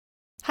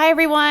Hi,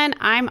 everyone.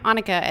 I'm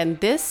Annika, and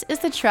this is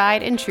the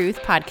Tried and Truth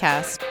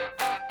podcast.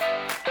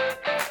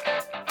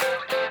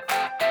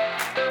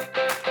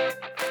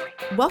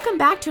 Welcome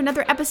back to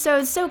another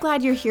episode. So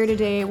glad you're here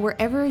today,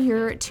 wherever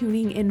you're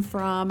tuning in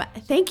from.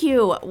 Thank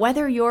you.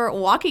 Whether you're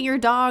walking your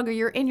dog or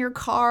you're in your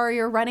car,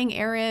 you're running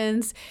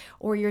errands,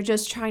 or you're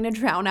just trying to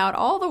drown out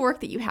all the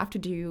work that you have to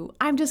do,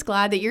 I'm just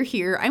glad that you're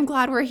here. I'm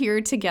glad we're here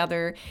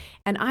together.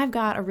 And I've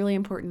got a really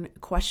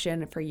important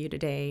question for you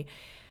today.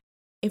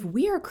 If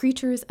we are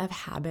creatures of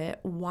habit,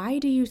 why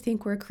do you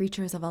think we're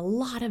creatures of a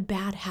lot of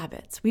bad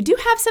habits? We do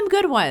have some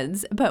good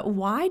ones, but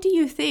why do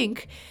you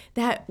think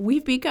that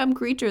we've become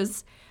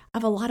creatures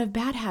of a lot of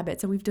bad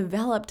habits and we've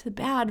developed the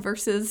bad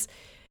versus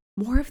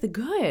more of the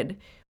good?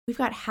 We've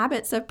got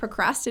habits of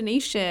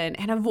procrastination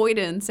and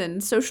avoidance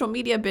and social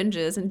media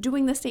binges and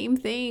doing the same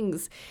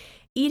things,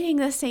 eating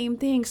the same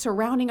things,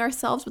 surrounding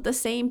ourselves with the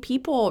same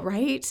people,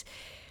 right?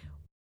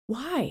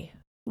 Why?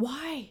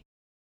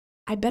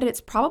 I bet it's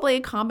probably a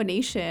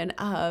combination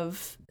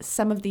of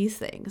some of these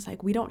things.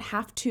 Like, we don't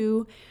have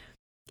to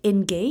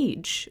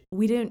engage.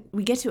 We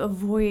get to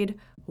avoid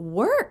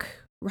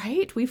work,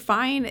 right? We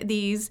find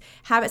these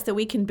habits that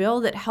we can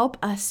build that help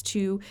us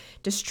to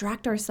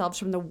distract ourselves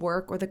from the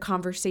work or the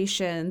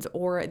conversations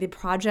or the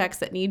projects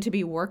that need to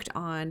be worked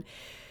on.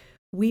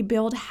 We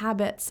build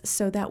habits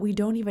so that we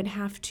don't even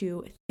have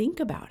to think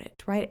about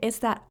it, right? It's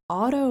that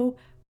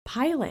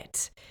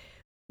autopilot.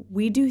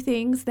 We do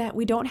things that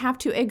we don't have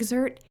to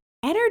exert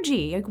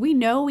energy. Like, we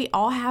know we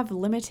all have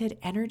limited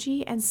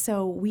energy, and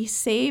so we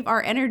save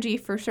our energy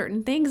for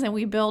certain things, and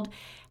we build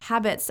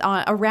habits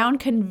around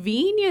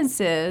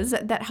conveniences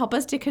that help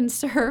us to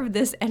conserve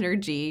this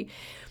energy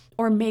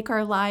or make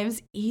our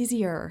lives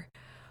easier.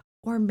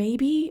 Or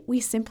maybe we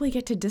simply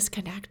get to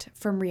disconnect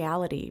from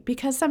reality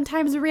because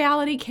sometimes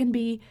reality can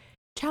be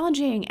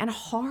challenging and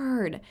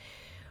hard.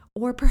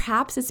 Or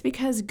perhaps it's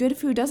because good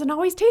food doesn't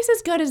always taste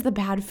as good as the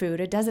bad food.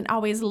 It doesn't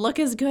always look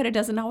as good. It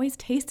doesn't always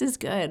taste as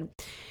good.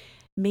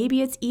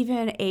 Maybe it's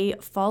even a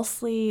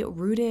falsely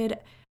rooted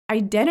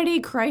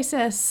identity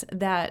crisis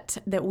that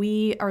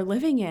we are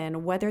living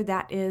in, whether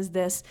that is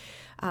this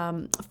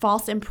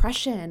false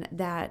impression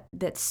that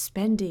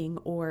spending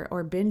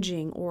or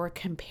binging or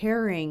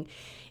comparing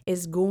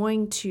is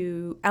going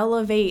to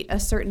elevate a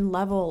certain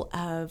level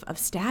of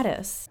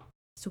status.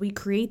 So we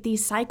create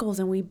these cycles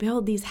and we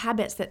build these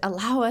habits that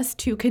allow us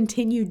to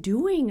continue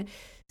doing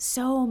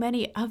so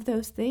many of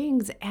those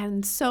things.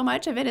 And so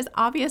much of it is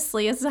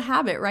obviously as a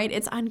habit, right?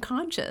 It's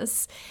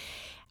unconscious.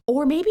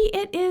 Or maybe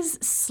it is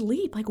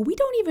sleep. Like, we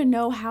don't even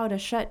know how to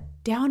shut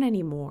down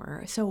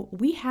anymore. So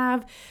we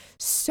have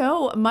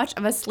so much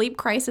of a sleep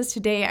crisis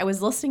today. I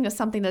was listening to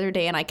something the other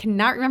day and I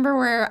cannot remember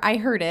where I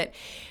heard it.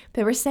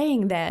 They were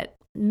saying that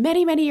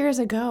many, many years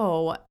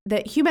ago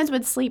that humans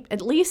would sleep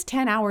at least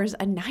 10 hours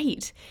a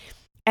night.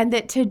 And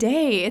that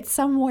today it's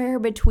somewhere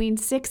between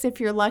 6 if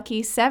you're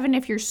lucky, 7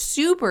 if you're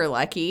super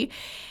lucky,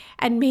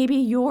 and maybe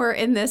you're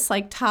in this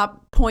like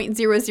top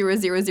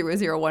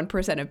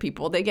 0.00001% of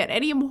people that get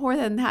any more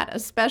than that,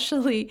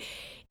 especially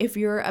if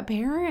you're a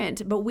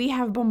parent. But we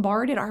have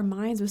bombarded our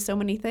minds with so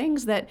many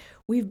things that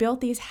we've built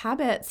these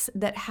habits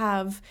that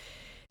have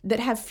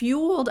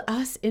fueled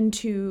us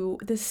into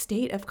this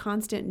state of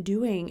constant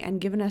doing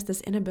and given us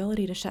this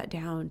inability to shut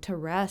down, to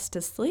rest,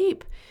 to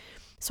sleep.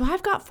 So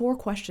I've got 4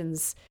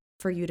 questions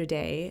for you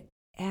today.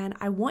 And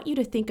I want you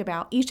to think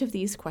about each of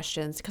these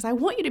questions because I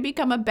want you to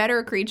become a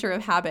better creature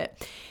of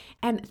habit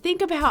and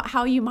think about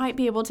how you might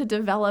be able to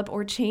develop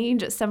or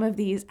change some of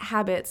these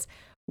habits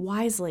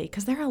wisely,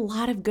 because there are a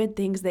lot of good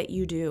things that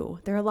you do.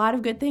 There are a lot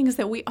of good things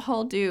that we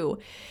all do.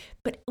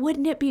 But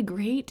wouldn't it be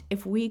great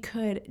if we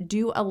could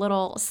do a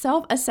little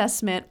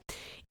self-assessment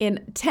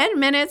in 10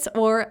 minutes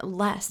or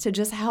less to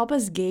just help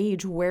us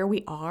gauge where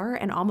we are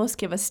and almost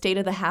give a state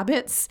of the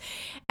habits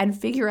and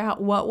figure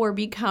out what we're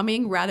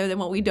becoming rather than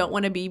what we don't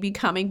want to be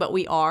becoming, but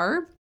we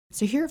are?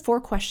 So here are 4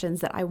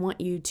 questions that I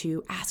want you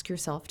to ask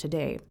yourself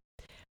today.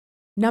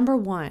 Number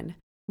 1,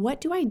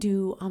 what do I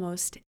do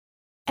almost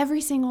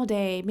every single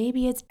day?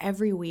 Maybe it's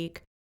every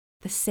week,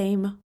 the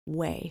same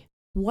way.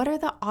 What are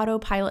the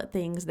autopilot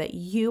things that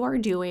you are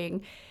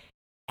doing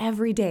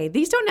every day?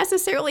 These don't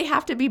necessarily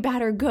have to be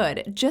bad or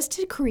good, just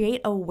to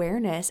create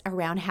awareness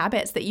around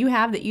habits that you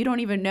have that you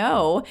don't even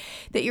know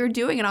that you're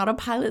doing and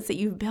autopilots that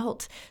you've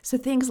built. So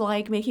things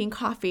like making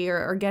coffee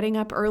or getting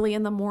up early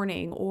in the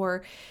morning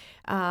or,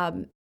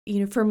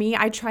 for me,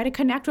 I try to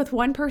connect with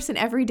one person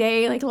every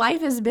day. Like,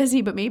 life is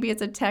busy, but maybe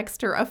it's a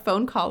text or a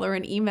phone call or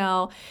an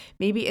email.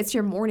 Maybe it's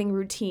your morning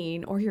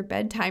routine or your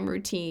bedtime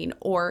routine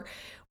or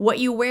what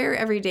you wear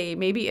every day.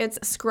 Maybe it's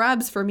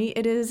scrubs. For me,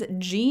 it is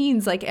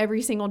jeans. Like,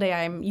 every single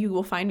day you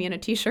will find me in a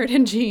t-shirt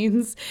and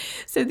jeans.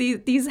 So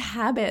these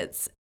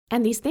habits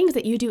and these things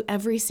that you do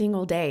every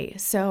single day.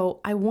 So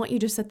I want you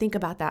just to think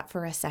about that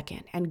for a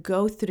second and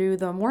go through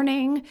the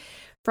morning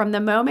From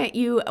the moment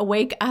you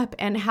wake up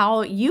and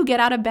how you get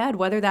out of bed,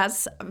 whether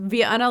that's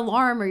via an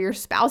alarm or your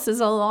spouse's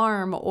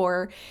alarm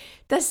or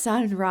the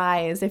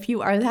sunrise, if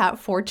you are that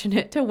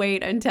fortunate to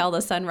wait until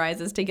the sun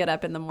rises to get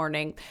up in the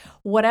morning,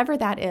 whatever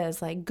that is,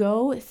 like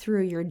go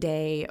through your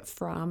day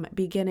from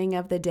beginning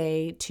of the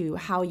day to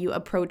how you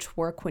approach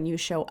work when you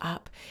show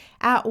up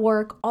at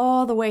work,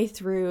 all the way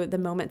through the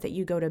moment that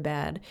you go to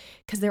bed.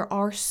 Because there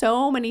are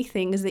so many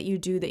things that you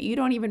do that you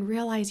don't even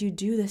realize you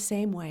do the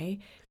same way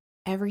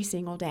every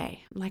single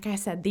day. Like I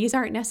said, these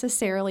aren't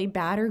necessarily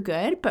bad or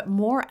good, but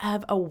more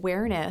of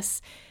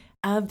awareness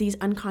of these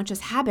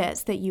unconscious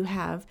habits that you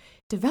have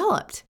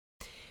developed.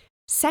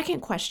 Second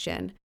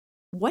question,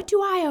 what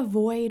do I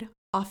avoid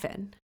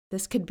often?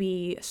 This could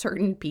be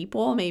certain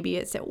people. Maybe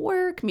it's at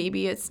work,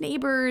 maybe it's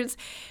neighbors,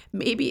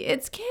 maybe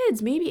it's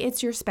kids, maybe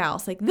it's your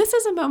spouse. Like this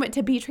is a moment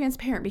to be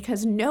transparent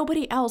because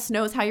nobody else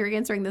knows how you're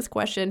answering this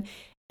question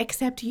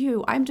except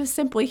you. I'm just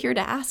simply here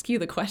to ask you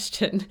the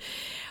question.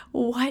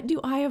 What do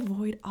I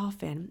avoid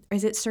often?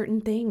 Is it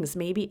certain things?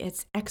 Maybe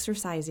it's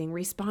exercising,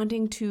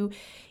 responding to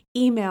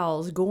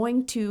emails,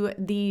 going to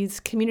these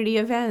community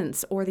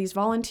events or these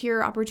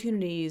volunteer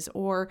opportunities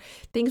or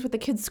things with the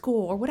kids'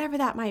 school or whatever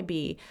that might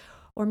be.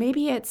 Or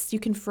maybe it's, you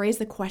can phrase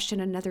the question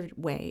another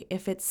way.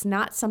 If it's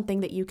not something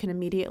that you can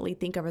immediately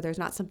think of or there's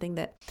not something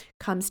that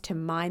comes to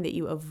mind that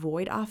you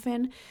avoid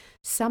often,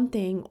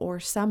 something or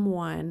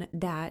someone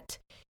that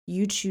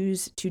you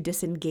choose to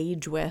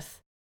disengage with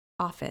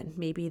often.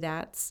 Maybe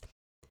that's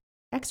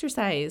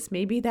exercise.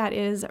 Maybe that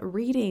is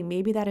reading.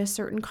 Maybe that is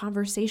certain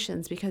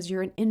conversations because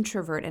you're an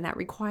introvert and that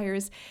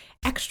requires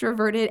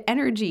extroverted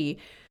energy.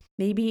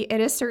 Maybe it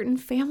is certain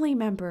family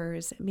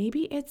members.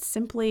 Maybe it's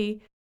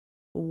simply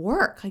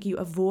work, like you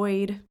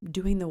avoid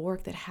doing the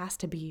work that has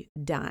to be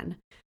done.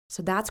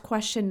 So that's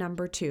question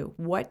number 2.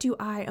 What do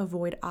I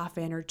avoid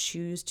often or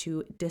choose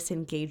to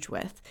disengage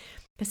with?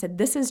 Like I said,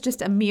 this is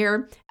just a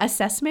mere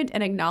assessment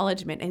and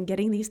acknowledgement and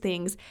getting these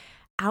things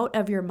out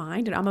of your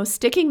mind and almost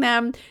sticking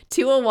them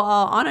to a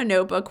wall on a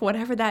notebook,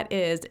 whatever that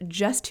is,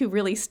 just to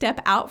really step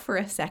out for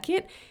a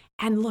second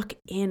and look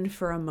in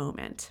for a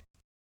moment.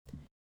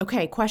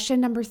 Okay,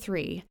 question number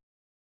 3.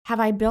 Have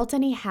I built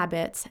any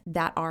habits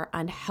that are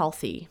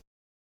unhealthy?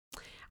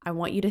 I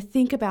want you to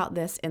think about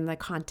this in the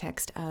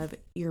context of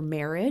your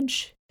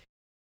marriage,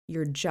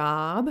 your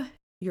job,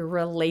 your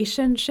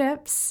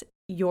relationships,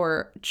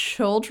 your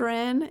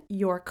children,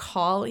 your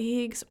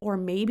colleagues, or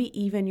maybe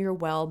even your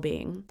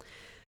well-being.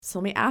 So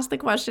let me ask the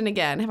question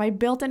again. Have I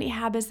built any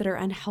habits that are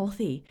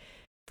unhealthy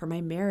for my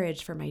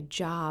marriage, for my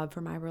job,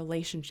 for my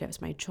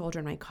relationships, my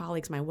children, my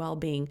colleagues, my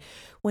well-being?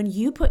 When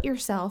you put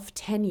yourself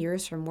 10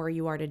 years from where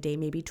you are today,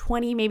 maybe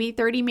 20, maybe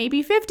 30,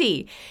 maybe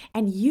 50,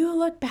 and you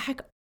look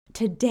back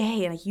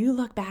today and you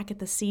look back at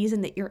the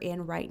season that you're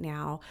in right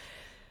now,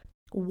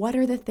 what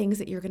are the things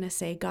that you're going to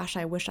say, gosh,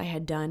 I wish I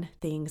had done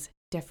things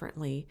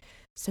differently?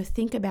 So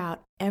think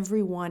about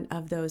every one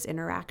of those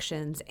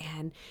interactions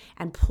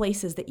and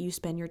places that you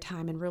spend your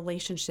time and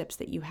relationships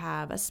that you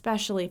have,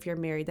 especially if you're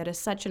married. That is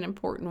such an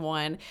important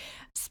one,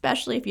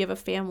 especially if you have a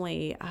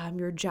family,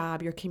 your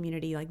job, your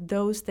community, like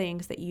those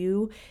things that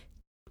you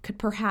could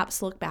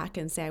perhaps look back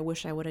and say, I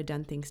wish I would have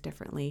done things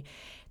differently.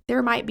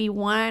 There might be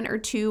 1 or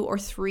 2 or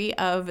 3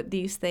 of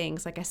these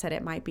things. Like I said,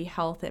 it might be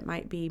health, it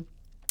might be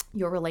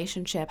your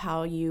relationship,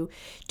 how you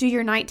do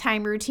your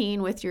nighttime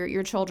routine with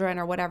your children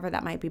or whatever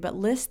that might be. But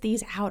list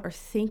these out or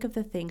think of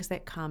the things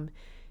that come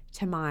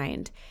to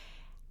mind.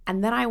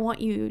 And then I want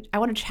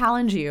to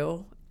challenge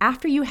you,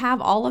 after you have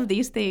all of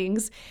these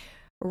things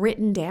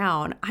written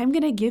down, I'm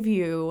going to give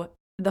you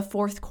the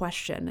 4th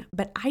question,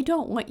 but I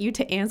don't want you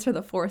to answer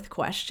the 4th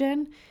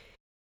question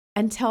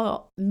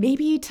until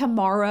maybe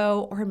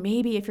tomorrow, or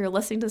maybe if you're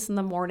listening to this in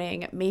the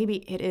morning, maybe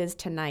it is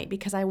tonight,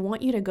 because I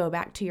want you to go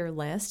back to your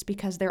list,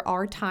 because there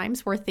are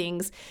times where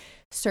things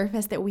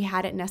surface that we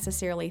hadn't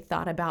necessarily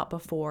thought about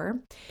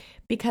before.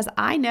 Because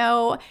I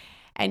know,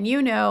 and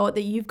you know,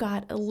 that you've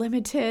got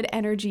limited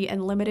energy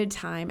and limited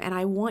time, and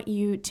I want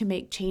you to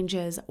make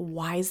changes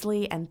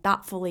wisely and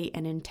thoughtfully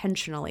and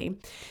intentionally.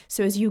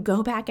 So as you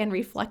go back and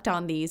reflect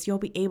on these, you'll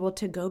be able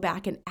to go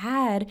back and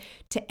add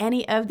to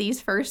any of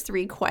these first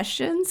 3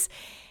 questions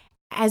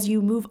as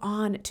you move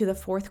on to the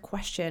 4th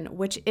question,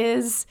 which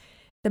is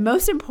the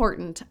most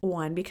important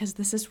one, because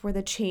this is where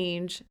the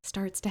change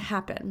starts to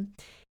happen.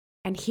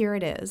 And here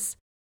it is.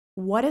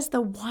 What is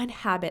the one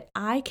habit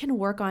I can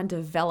work on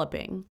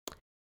developing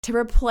to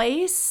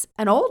replace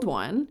an old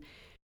one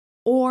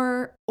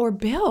or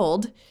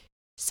build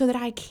so that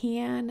I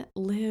can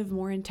live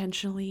more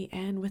intentionally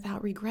and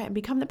without regret and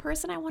become the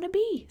person I want to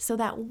be? So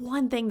that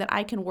one thing that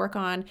I can work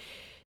on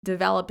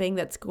developing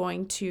that's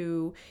going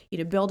to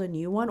build a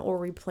new one or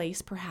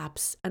replace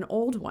perhaps an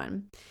old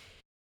one.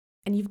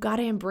 And you've got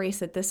to embrace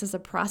that this is a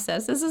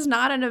process. This is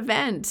not an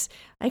event.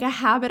 Like a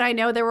habit, I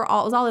know there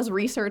was all this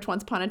research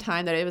once upon a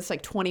time that it was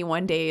like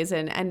 21 days.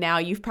 And now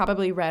you've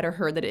probably read or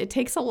heard that it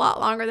takes a lot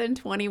longer than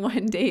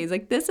 21 days.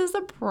 Like this is a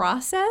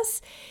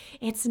process.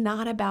 It's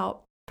not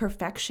about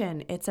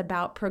perfection. It's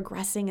about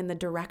progressing in the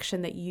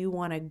direction that you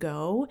want to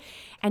go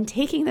and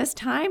taking this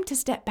time to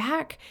step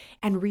back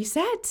and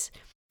reset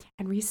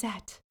and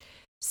reset.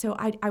 So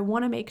I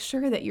want to make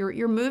sure that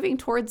you're moving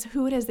towards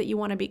who it is that you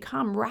want to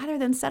become rather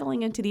than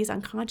settling into these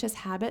unconscious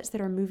habits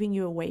that are moving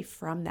you away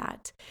from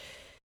that.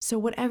 So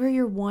whatever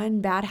your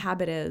one bad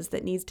habit is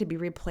that needs to be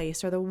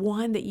replaced, or the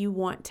one that you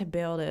want to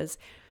build is,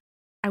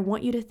 I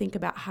want you to think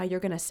about how you're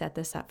going to set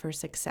this up for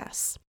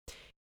success.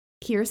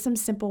 Here's some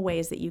simple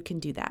ways that you can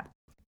do that.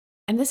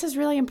 And this is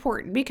really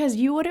important because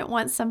you wouldn't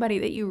want somebody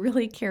that you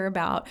really care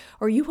about,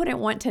 or you wouldn't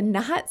want to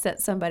not set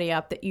somebody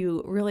up that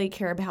you really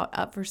care about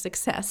up for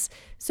success.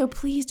 So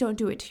please don't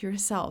do it to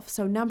yourself.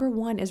 So number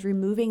one is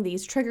removing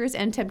these triggers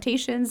and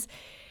temptations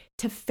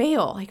to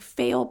fail, like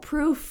fail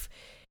proof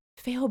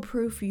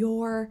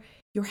your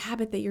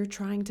habit that you're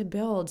trying to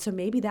build. So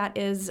maybe that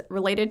is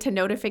related to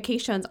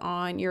notifications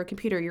on your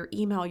computer, your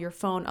email, your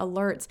phone,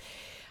 alerts.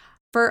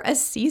 For a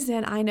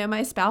season, I know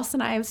my spouse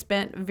and I have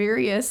spent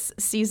various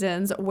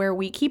seasons where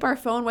we keep our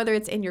phone, whether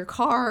it's in your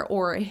car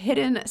or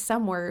hidden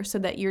somewhere, so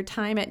that your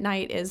time at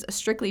night is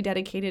strictly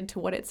dedicated to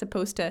what it's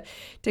supposed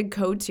to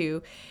go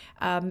to.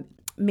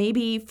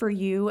 Maybe for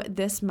you,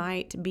 this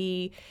might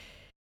be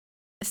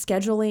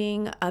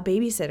scheduling a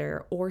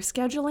babysitter or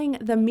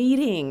scheduling the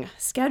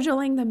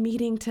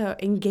meeting to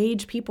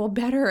engage people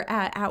better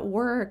at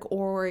work,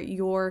 or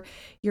your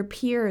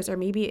peers, or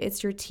maybe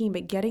it's your team,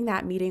 but getting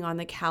that meeting on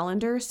the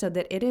calendar so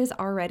that it is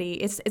already,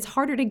 it's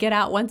harder to get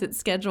out once it's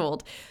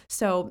scheduled.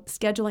 So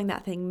scheduling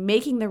that thing,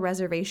 making the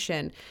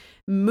reservation,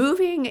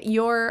 moving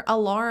your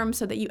alarm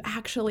so that you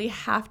actually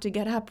have to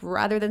get up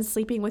rather than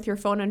sleeping with your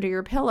phone under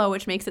your pillow,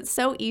 which makes it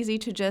so easy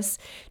to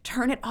just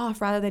turn it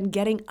off rather than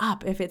getting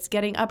up. If it's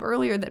getting up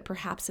earlier, that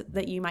perhaps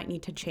that you might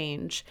need to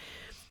change.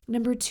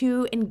 Number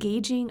two,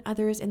 engaging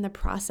others in the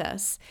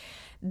process.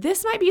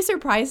 This might be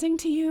surprising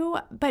to you,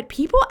 but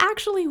people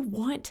actually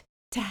want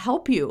to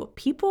help you.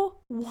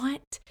 People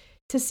want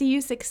to see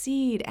you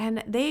succeed,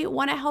 and they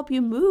want to help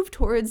you move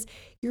towards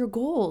your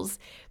goals.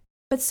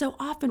 But so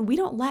often we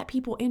don't let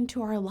people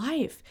into our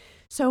life.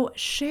 So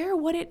share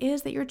what it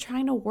is that you're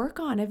trying to work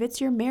on. If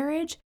it's your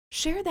marriage,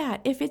 share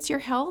that. If it's your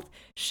health,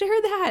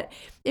 share that.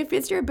 If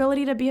it's your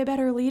ability to be a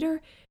better leader,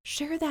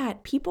 share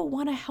that. People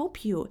want to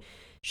help you.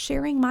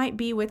 Sharing might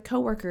be with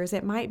coworkers.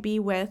 It might be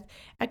with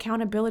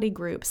accountability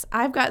groups.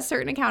 I've got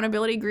certain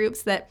accountability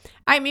groups that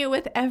I meet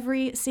with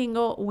every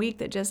single week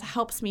that just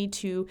helps me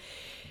to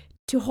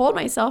hold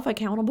myself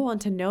accountable and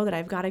to know that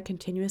I've got to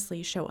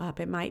continuously show up.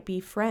 It might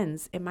be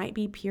friends, it might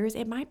be peers,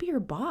 it might be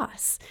your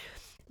boss.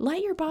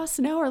 Let your boss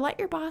know, or let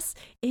your boss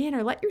in,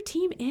 or let your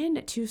team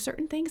in to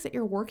certain things that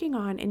you're working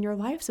on in your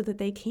life so that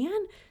they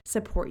can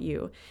support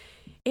you.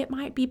 It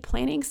might be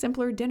planning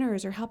simpler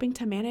dinners or helping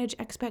to manage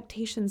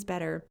expectations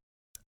better.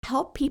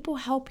 Help people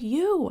help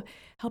you.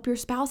 Help your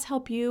spouse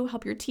help you,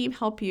 help your team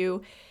help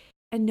you,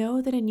 and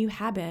know that a new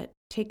habit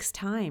takes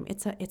time.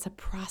 It's a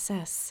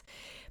process.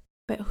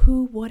 But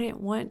who wouldn't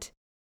want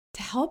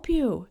to help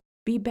you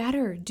be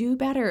better, do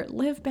better,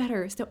 live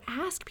better? So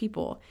ask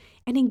people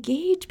and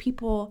engage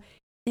people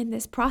in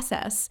this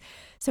process.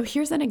 So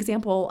here's an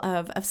example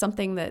of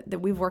something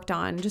that we've worked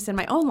on just in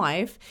my own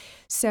life.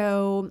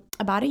 So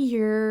about a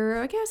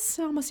year, I guess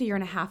almost a year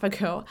and a half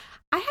ago,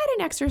 I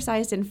hadn't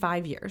exercised in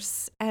 5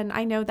 years. And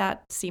I know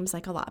that seems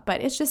like a lot,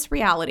 but it's just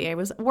reality. I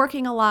was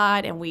working a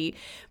lot, and we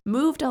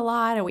moved a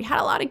lot, and we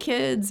had a lot of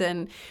kids,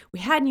 and we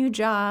had new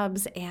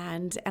jobs,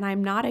 and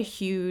I'm not a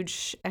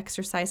huge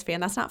exercise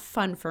fan. That's not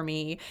fun for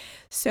me.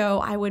 So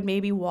I would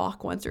maybe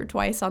walk once or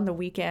twice on the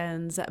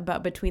weekends,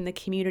 but between the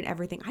commute and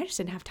everything, I just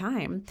didn't have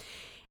time.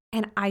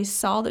 And I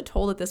saw the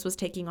toll that this was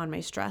taking on my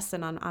stress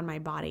and on my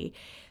body.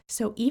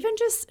 So even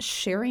just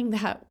sharing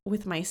that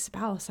with my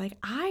spouse, like,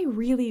 I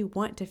really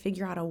want to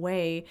figure out a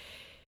way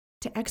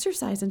to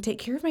exercise and take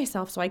care of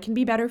myself so I can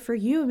be better for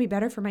you and be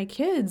better for my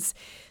kids.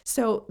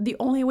 So the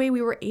only way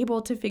we were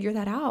able to figure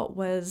that out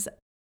was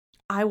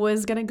I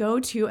was going to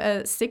go to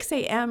a 6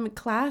 a.m.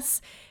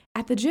 class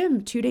at the gym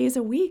 2 days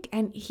a week,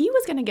 and he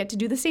was going to get to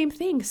do the same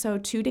thing. So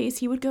 2 days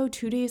he would go,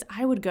 2 days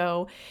I would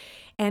go.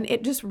 And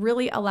it just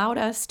really allowed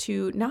us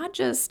to not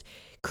just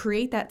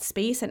create that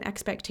space and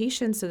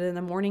expectation so that in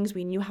the mornings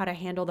we knew how to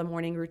handle the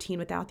morning routine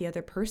without the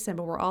other person,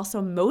 but we're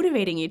also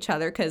motivating each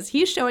other because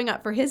he's showing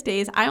up for his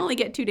days. I only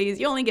get 2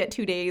 days. You only get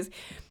 2 days.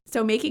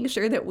 So making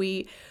sure that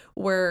we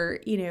were,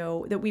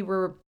 that we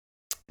were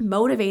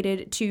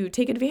motivated to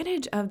take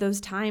advantage of those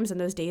times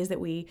and those days that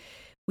we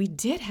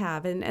did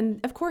have.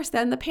 And of course,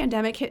 then the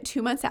pandemic hit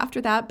 2 months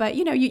after that. But,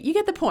 you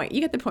get the point.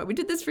 You get the point. We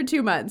did this for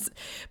 2 months.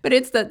 But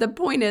it's the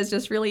point is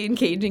just really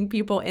engaging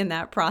people in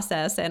that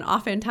process. And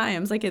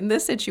oftentimes, like in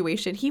this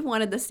situation, he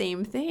wanted the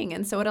same thing.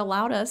 And so it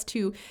allowed us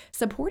to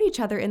support each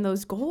other in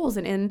those goals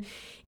and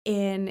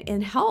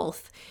in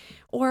health.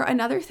 Or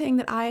another thing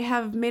that I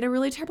have made a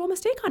really terrible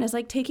mistake on is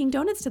like taking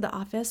donuts to the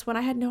office when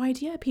I had no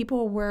idea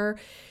people were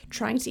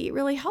trying to eat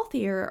really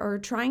healthy or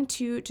trying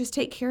to just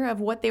take care of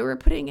what they were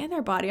putting in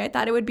their body. I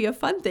thought it would be a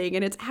fun thing,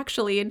 and it's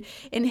actually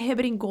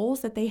inhibiting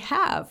goals that they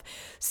have.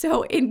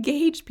 So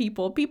engage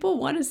people. People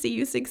want to see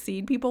you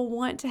succeed. People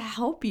want to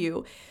help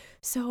you.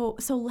 So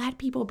let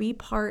people be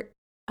part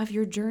of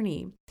your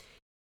journey.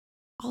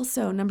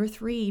 Also, number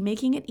 3,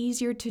 making it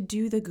easier to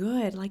do the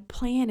good, like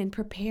plan and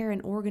prepare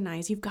and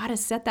organize. You've got to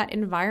set that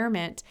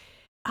environment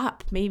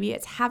up. Maybe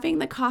it's having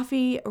the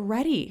coffee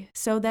ready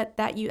so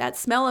that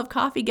smell of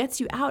coffee gets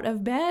you out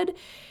of bed.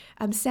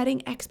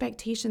 Setting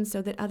expectations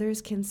so that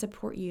others can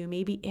support you.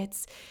 Maybe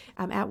it's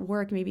at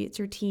work, maybe it's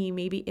your team,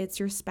 maybe it's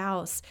your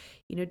spouse,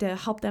 to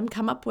help them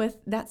come up with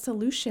that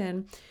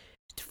solution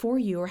for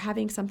you, or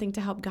having something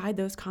to help guide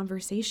those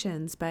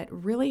conversations, but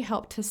really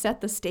help to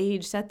set the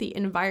stage, set the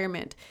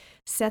environment,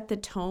 set the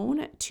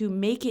tone to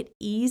make it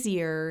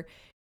easier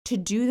to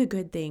do the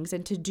good things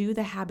and to do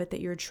the habit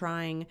that you're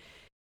trying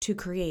to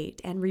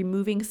create, and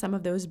removing some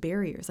of those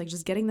barriers, like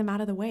just getting them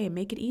out of the way and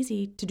make it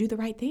easy to do the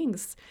right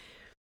things.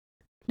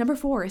 Number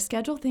 4,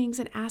 schedule things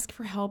and ask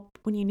for help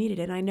when you need it.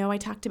 And I know I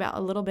talked about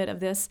a little bit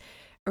of this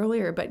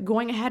earlier, but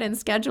going ahead and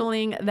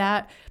scheduling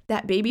that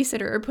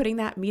babysitter or putting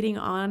that meeting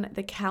on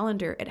the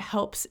calendar, it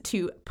helps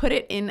to put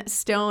it in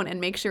stone and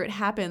make sure it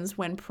happens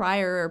when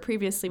prior or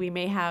previously we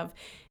may have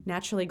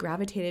naturally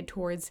gravitated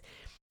towards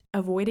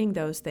avoiding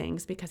those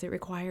things because it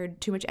required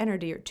too much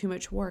energy or too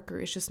much work, or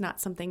it's just not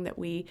something that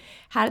we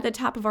had at the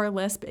top of our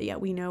list, but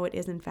yet we know it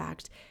is in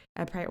fact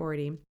a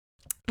priority.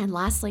 And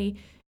lastly,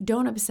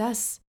 don't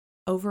obsess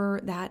over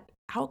that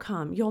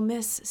outcome. You'll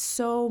miss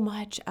so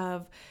much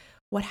of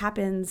what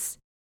happens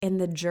in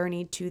the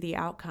journey to the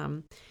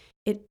outcome.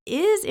 It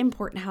is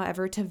important,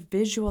 however, to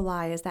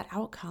visualize that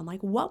outcome.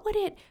 Like, what would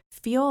it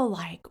feel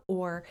like,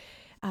 or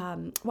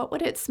what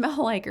would it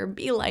smell like, or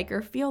be like,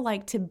 or feel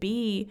like to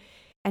be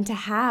and to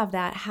have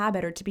that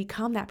habit, or to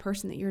become that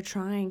person that you're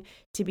trying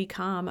to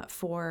become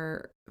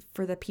for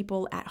the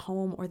people at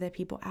home, or the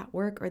people at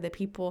work, or the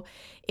people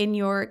in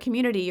your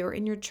community or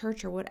in your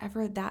church, or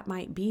whatever that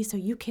might be, so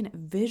you can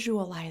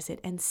visualize it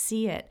and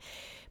see it.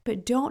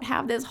 But don't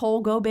have this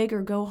whole go big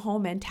or go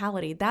home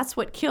mentality. That's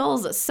what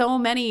kills so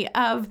many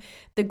of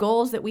the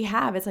goals that we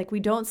have. It's like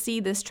we don't see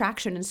this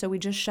traction, and so we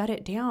just shut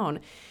it down.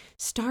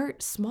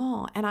 Start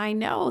small. And I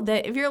know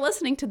that if you're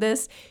listening to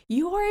this,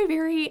 you are a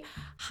very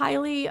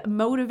highly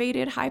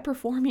motivated,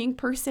 high-performing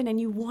person,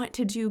 and you want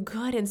to do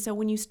good. And so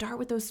when you start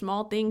with those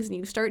small things and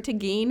you start to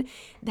gain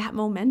that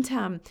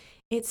momentum,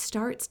 it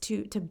starts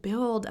to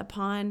build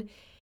upon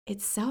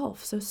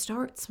itself. So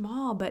start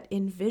small, but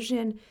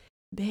envision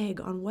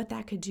big on what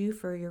that could do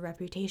for your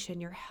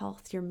reputation, your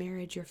health, your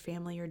marriage, your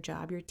family, your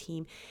job, your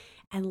team,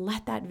 and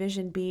let that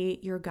vision be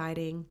your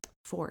guiding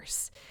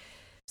force.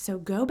 So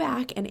go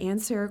back and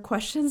answer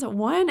questions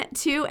 1,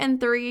 2, and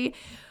 3.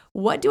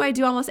 What do I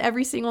do almost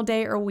every single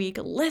day or week?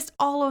 List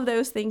all of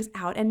those things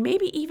out, and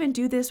maybe even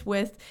do this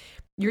with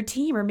your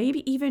team, or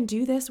maybe even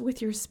do this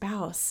with your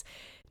spouse.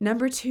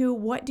 Number 2,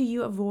 what do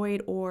you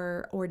avoid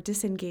or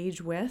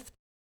disengage with?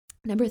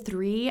 Number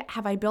 3,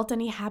 have I built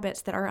any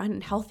habits that are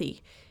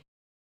unhealthy?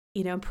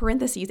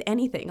 Parentheses,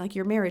 anything like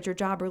your marriage, your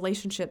job,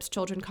 relationships,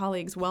 children,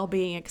 colleagues,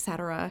 well-being,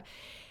 etc.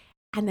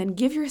 And then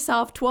give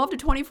yourself 12 to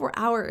 24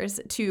 hours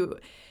to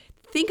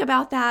think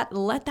about that.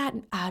 Let that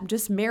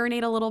just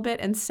marinate a little bit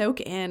and soak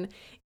in.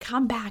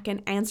 Come back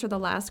and answer the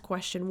last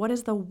question. What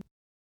is the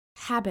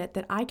habit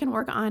that I can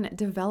work on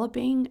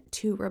developing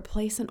to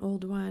replace an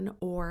old one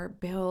or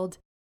build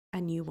a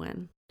new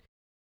one?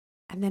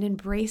 And then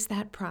embrace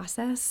that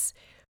process.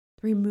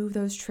 Remove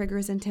those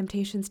triggers and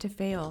temptations to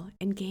fail.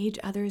 Engage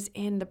others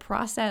in the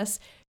process.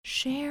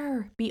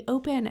 Share. Be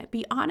open.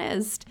 Be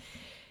honest.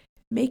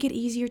 Make it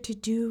easier to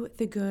do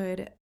the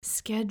good.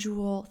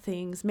 Schedule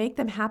things. Make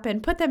them happen.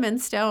 Put them in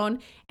stone.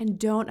 And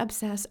don't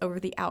obsess over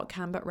the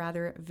outcome, but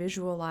rather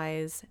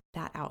visualize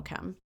that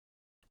outcome.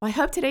 Well, I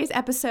hope today's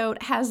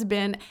episode has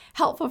been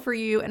helpful for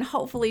you, and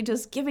hopefully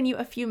just given you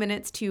a few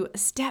minutes to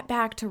step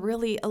back to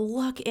really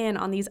look in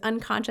on these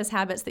unconscious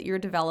habits that you're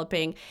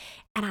developing.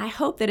 And I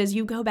hope that as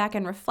you go back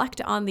and reflect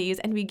on these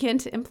and begin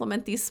to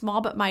implement these small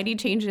but mighty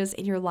changes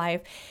in your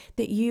life,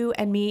 that you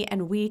and me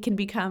and we can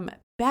become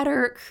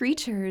better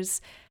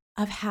creatures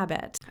of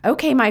habit.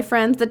 Okay, my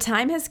friends, the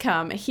time has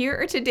come. Here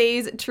are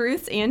today's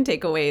truths and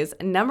takeaways.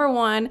 Number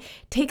 1,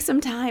 take some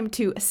time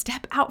to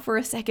step out for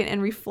a second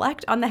and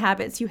reflect on the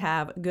habits you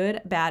have, good,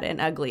 bad,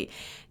 and ugly.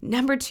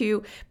 Number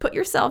 2, put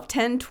yourself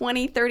 10,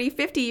 20, 30,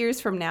 50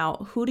 years from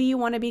now. Who do you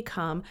want to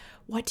become?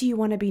 What do you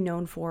want to be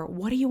known for?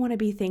 What do you want to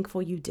be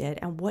thankful you did?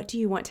 And what do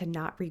you want to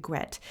not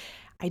regret?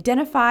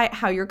 Identify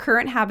how your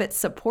current habits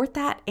support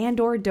that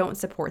and/or don't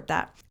support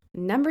that.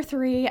 Number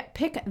 3,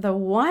 pick the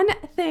one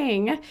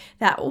thing,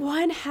 that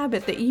one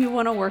habit that you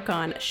want to work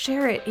on.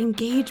 Share it,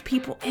 engage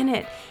people in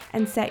it,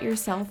 and set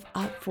yourself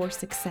up for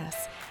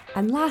success.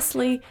 And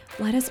lastly,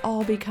 let us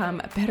all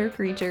become better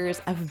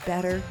creatures of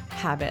better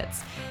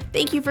habits.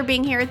 Thank you for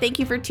being here. Thank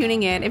you for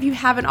tuning in. If you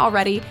haven't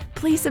already,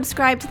 please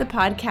subscribe to the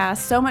podcast.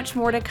 So much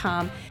more to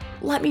come.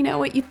 Let me know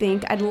what you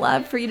think. I'd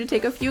love for you to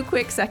take a few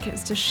quick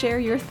seconds to share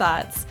your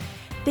thoughts.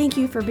 Thank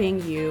you for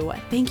being you.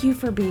 Thank you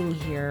for being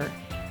here.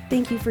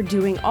 Thank you for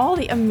doing all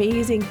the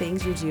amazing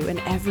things you do in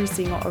every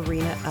single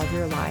arena of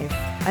your life.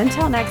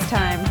 Until next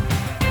time.